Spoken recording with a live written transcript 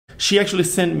She actually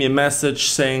sent me a message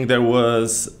saying there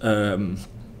was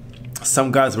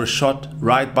some guys were shot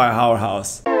right by our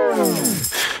house.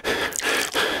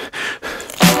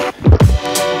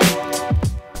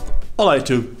 Hola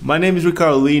YouTube, my name is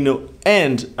Ricardo Lino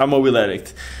and I'm a wheel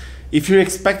addict. If you're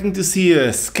expecting to see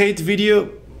a skate video,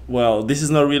 well, this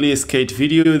is not really a skate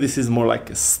video, this is more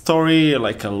like a story,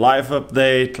 like a live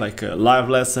update, like a live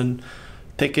lesson.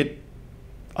 Take it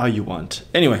how you want.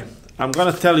 Anyway, I'm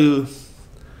gonna tell you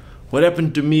what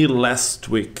happened to me last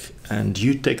week and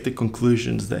you take the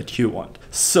conclusions that you want.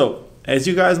 So, as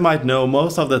you guys might know,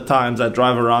 most of the times I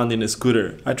drive around in a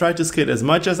scooter. I try to skate as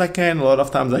much as I can. A lot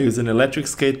of times I use an electric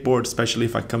skateboard, especially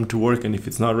if I come to work and if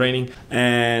it's not raining.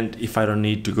 And if I don't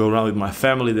need to go around with my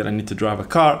family, that I need to drive a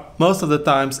car. Most of the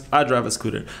times I drive a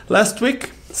scooter. Last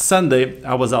week, Sunday,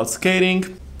 I was out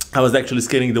skating. I was actually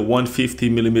skating the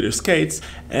 150mm skates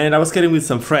and I was skating with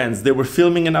some friends. They were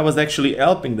filming and I was actually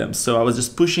helping them. So I was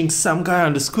just pushing some guy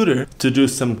on the scooter to do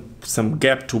some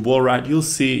gap to wall ride. You'll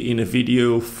see in a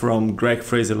video from Greg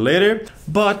Fraser later.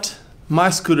 But my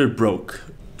scooter broke.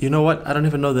 You know what? I don't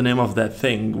even know the name of that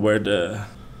thing where the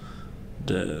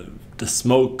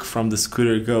smoke from the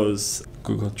scooter goes.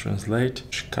 Google Translate.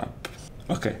 Cup.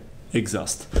 Okay.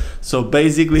 Exhaust. So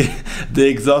basically the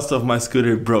exhaust of my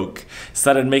scooter broke.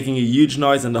 Started making a huge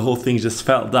noise and the whole thing just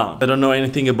fell down. I don't know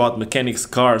anything about mechanics,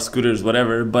 cars, scooters,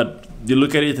 whatever, but you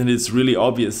look at it and it's really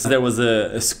obvious. There was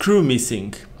a screw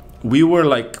missing. We were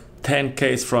like 10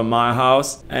 km from my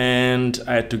house and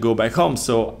I had to go back home.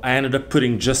 So I ended up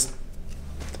putting just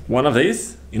one of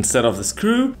these instead of the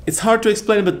screw. It's hard to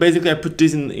explain, but basically I put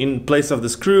this in place of the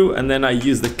screw and then I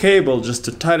used the cable just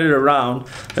to tie it around.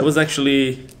 That was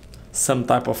actually some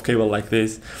type of cable like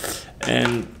this,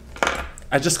 and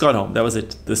I just got home. That was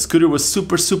it. The scooter was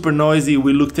super noisy.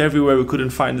 We looked everywhere, we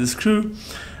couldn't find the screw,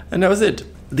 and that was it.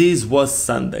 This was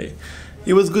Sunday.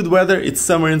 It was good weather, it's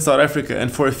summer in South Africa,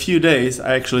 and for a few days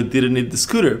I actually didn't need the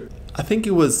scooter. I think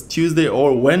it was Tuesday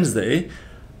or Wednesday.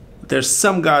 There's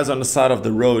some guys on the side of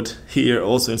the road here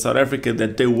also in South Africa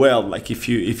that they weld, like if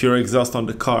your exhaust on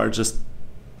the car just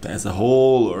as a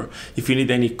whole, or if you need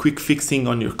any quick fixing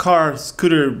on your car,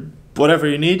 scooter, whatever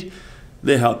you need,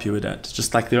 they help you with that,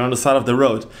 just like they're on the side of the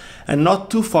road. And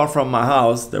not too far from my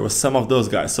house there were some of those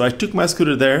guys, so I took my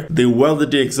scooter there. They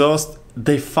welded the exhaust,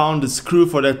 they found the screw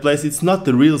for that place. It's not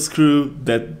the real screw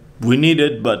that we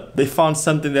needed, but they found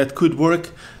something that could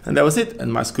work, and that was it,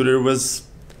 and my scooter was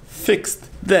fixed.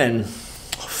 Then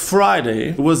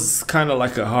Friday was kind of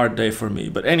like a hard day for me,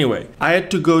 but anyway, I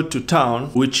had to go to town,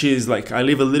 which is like, I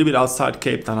live a little bit outside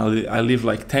Cape Town. I live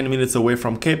like 10 minutes away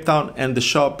from Cape Town, and the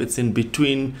shop, it's in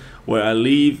between where I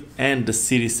live and the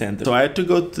city center. So I had to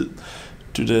go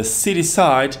to the city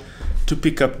side to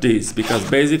pick up these, because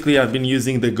basically I've been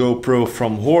using the GoPro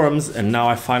from Horms and now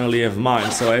I finally have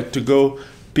mine. So I had to go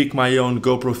pick my own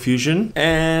GoPro Fusion,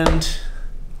 and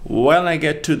when I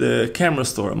get to the camera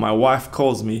store, my wife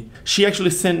calls me. She actually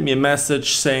sent me a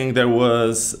message saying there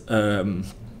was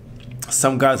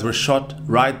some guys were shot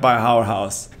right by our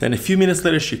house. Then a few minutes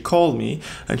later she called me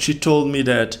and she told me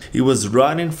that it was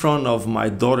right in front of my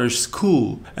daughter's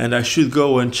school and I should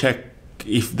go and check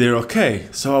if they're okay.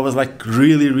 So I was like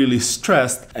really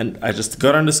stressed, and I just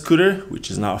got on the scooter,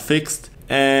 which is now fixed,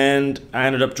 and I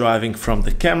ended up driving from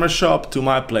the camera shop to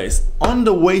my place. On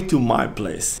the way to my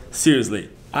place, seriously,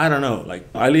 I don't know, like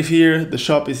I live here, the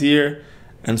shop is here,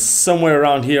 and somewhere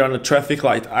around here on a traffic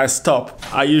light I stop.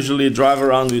 I usually drive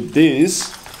around with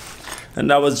this,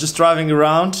 and I was just driving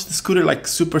around the scooter like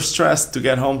super stressed to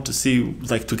get home, to see,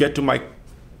 like to get to my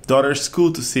daughter's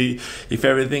school, to see if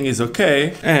everything is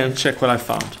okay, and check what I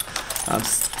found. I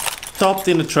stopped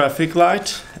in the traffic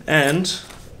light and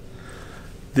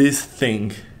this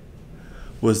thing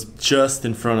was just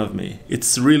in front of me.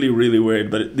 It's really weird,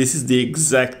 but this is the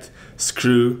exact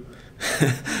screw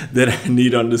that I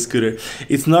need on the scooter.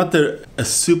 It's not a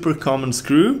super common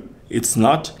screw. It's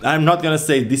not. I'm not gonna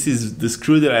say this is the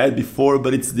screw that I had before,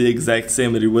 but it's the exact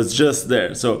same, that it was just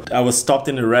there. So I was stopped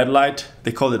in a red light.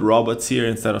 They call it robots here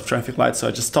instead of traffic lights. So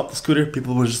I just stopped the scooter.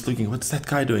 People were just looking, what's that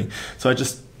guy doing? So I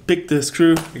just picked the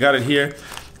screw, I got it here.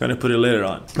 Gonna put it later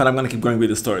on, but I'm gonna keep going with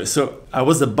the story. So I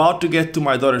was about to get to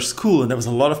my daughter's school and there was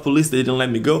a lot of police. They didn't let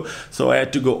me go, so I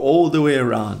had to go all the way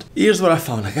around. Here's what I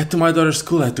found. I got to my daughter's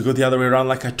school, I had to go the other way around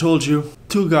like I told you.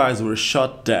 2 guys were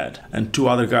shot dead and 2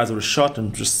 other guys were shot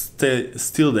and just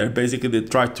still there. Basically they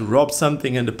tried to rob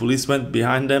something and the police went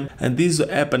behind them, and this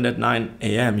happened at 9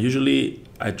 AM. Usually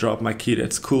I drop my kid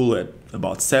at school at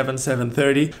about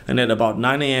 7:30, and at about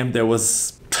 9 AM there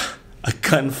was a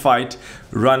gunfight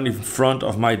right in front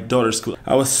of my daughter's school.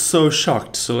 I was so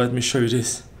shocked. So let me show you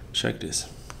this. Check this.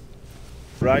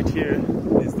 Right here,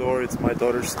 this door door, it's my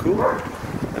daughter's school.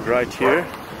 And right here,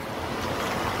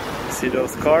 see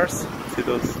those cars? See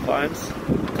those lines?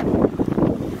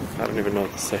 I don't even know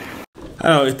what to say. I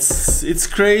know, it's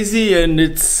crazy, and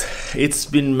it's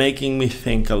been making me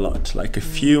think a lot. Like a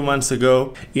few months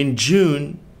ago, in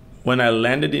June, when I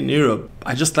landed in Europe,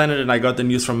 I just landed and I got the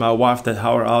news from my wife that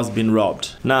our house been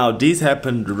robbed. Now, this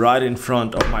happened right in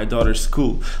front of my daughter's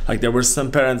school. Like there were some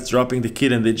parents dropping the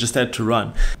kid and they just had to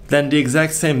run. Then the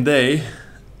exact same day,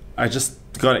 I just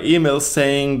got an email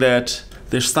saying that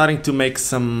they're starting to make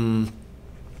some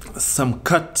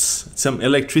cuts, some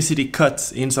electricity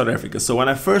cuts in South Africa. So when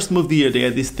I first moved here, they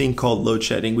had this thing called load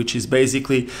shedding, which is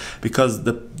basically because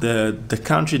the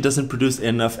country doesn't produce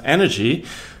enough energy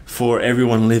for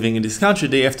everyone living in this country,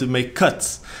 they have to make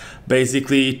cuts.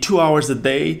 Basically 2 hours a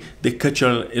day they cut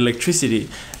your electricity,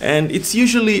 and it's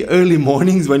usually early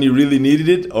mornings when you really needed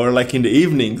it, or like in the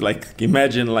evenings. Like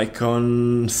imagine like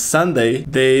on Sunday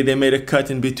they made a cut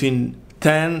in between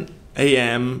 10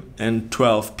 a.m. and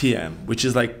 12 p.m. which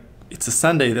is like, it's a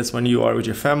Sunday, that's when you are with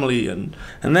your family. And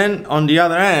then on the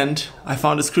other hand, I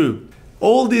found a screw.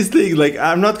 All these things, like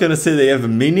I'm not gonna say they have a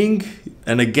meaning,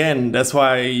 and again, that's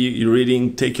why you're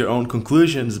reading, take your own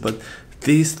conclusions, but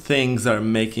these things are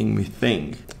making me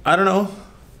think. I don't know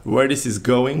where this is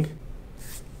going,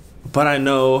 but I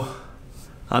know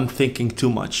I'm thinking too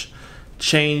much.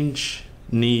 Change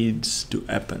needs to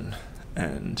happen,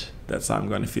 and that's how I'm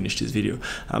going to finish this video.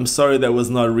 I'm sorry there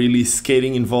was not really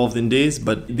skating involved in this,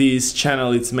 but this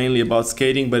channel, it's mainly about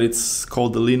skating, but it's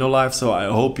called the Lino Life, so I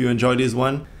hope you enjoy this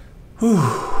one. Whew.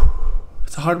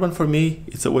 It's a hard one for me.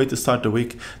 It's a way to start the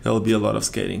week. There will be a lot of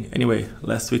skating. Anyway,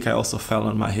 last week I also fell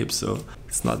on my hip, so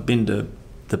it's not been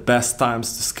the best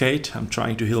times to skate. I'm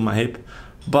trying to heal my hip,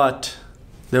 but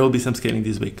there will be some skating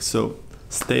this week, so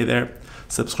stay there.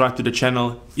 Subscribe to the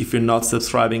channel if you're not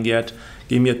subscribing yet.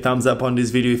 Give me a thumbs up on this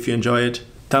video if you enjoy it.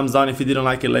 Thumbs down if you didn't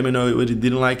like it. Let me know what you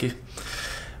didn't like it.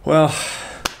 Well,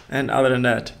 and other than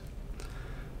that,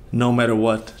 no matter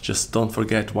what, just don't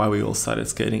forget why we all started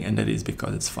skating, and that is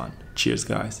because it's fun. Cheers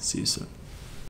guys, see you soon.